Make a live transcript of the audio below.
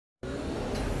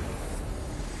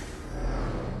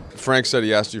Frank said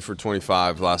he asked you for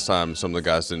 25 last time. Some of the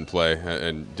guys didn't play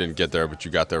and didn't get there, but you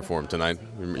got there for him tonight.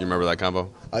 You remember that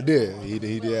combo? I did. He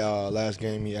did. Last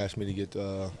game, he asked me to get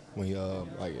when he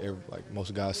like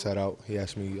most guys sat out. He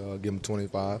asked me give him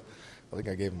 25. I think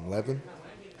I gave him 11.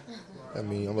 I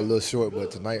mean, I'm a little short,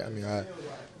 but tonight, I mean, I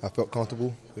felt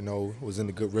comfortable. You know, was in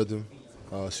a good rhythm,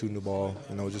 shooting the ball.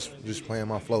 You know, just playing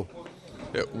my flow.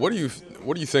 Yeah, what are you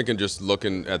thinking? Just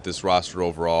looking at this roster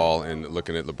overall, and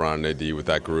looking at LeBron and AD with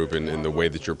that group, and the way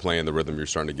that you're playing, the rhythm you're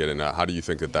starting to get in. How do you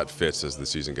think that fits as the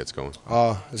season gets going?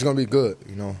 It's gonna be good.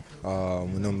 You know,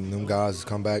 when them guys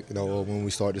come back. You know, when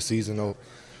we start the season, though,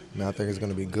 man, I think it's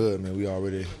gonna be good. Man, we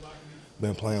already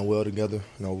been playing well together.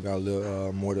 You know, we got a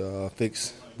little more to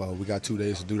fix, but we got 2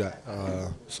 days to do that.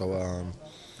 I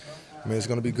mean, it's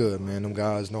gonna be good, man. Them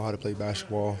guys know how to play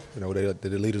basketball. You know, they're the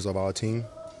leaders of our team,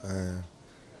 and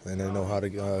they know how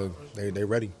to. They're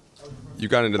ready. You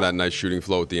got into that nice shooting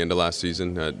flow at the end of last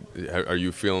season. Are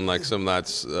you feeling like some of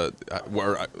that's?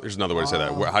 Here's another way to say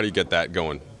that. How do you get that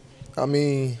going? I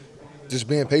mean, just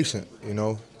being patient. You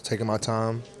know, taking my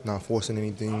time, not forcing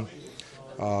anything,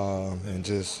 and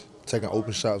just taking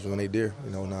open shots when they dare.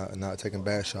 You know, not taking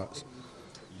bad shots.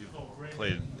 You've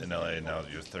played in LA now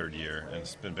your third year, and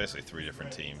it's been basically 3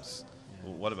 different teams.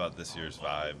 What about this year's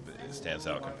vibe stands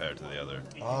out compared to the other?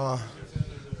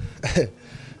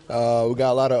 We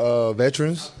got a lot of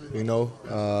veterans, you know.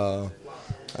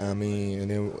 I mean, and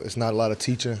then it's not a lot of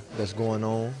teaching that's going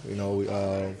on. You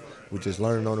know, we just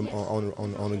learning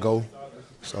on the go.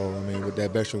 So I mean, with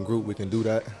that veteran group, we can do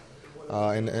that.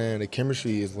 And the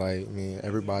chemistry is like, I mean,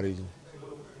 everybody,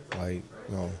 like,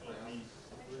 you know,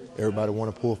 everybody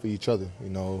want to pull for each other, you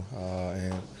know.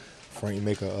 And Frank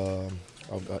make a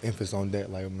emphasis on that,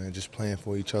 like, man, just playing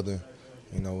for each other,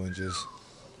 you know, and just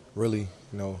really,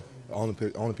 you know,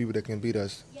 the only people that can beat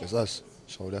us is us.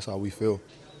 So that's how we feel.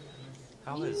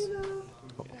 How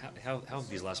have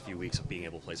these last few weeks of being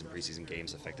able to play some preseason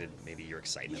games affected maybe your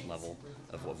excitement level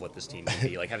of what this team can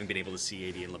be? Like, having been able to see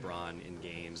AD and LeBron in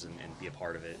games and be a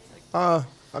part of it? Like,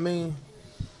 I mean,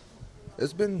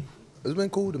 it's been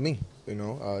cool to me, you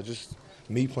know, just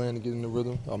me playing to get in the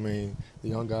rhythm. I mean, the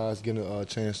young guys getting a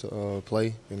chance to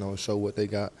play, you know, show what they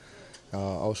got.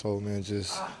 Also, man,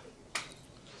 just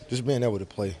being able to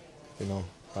play, you know,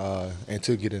 and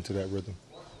to get into that rhythm.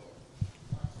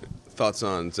 Thoughts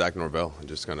on Zach Norvell and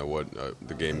just kind of what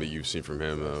the game that you've seen from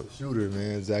him? Shooter,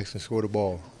 man. Zach can score the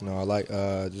ball. You know, I like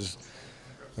just,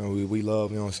 you know, we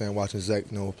love, you know what I'm saying, watching Zach,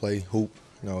 you know, play hoop.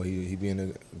 You know, he be in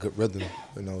a good rhythm,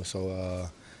 you know, so,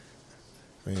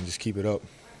 I mean, just keep it up.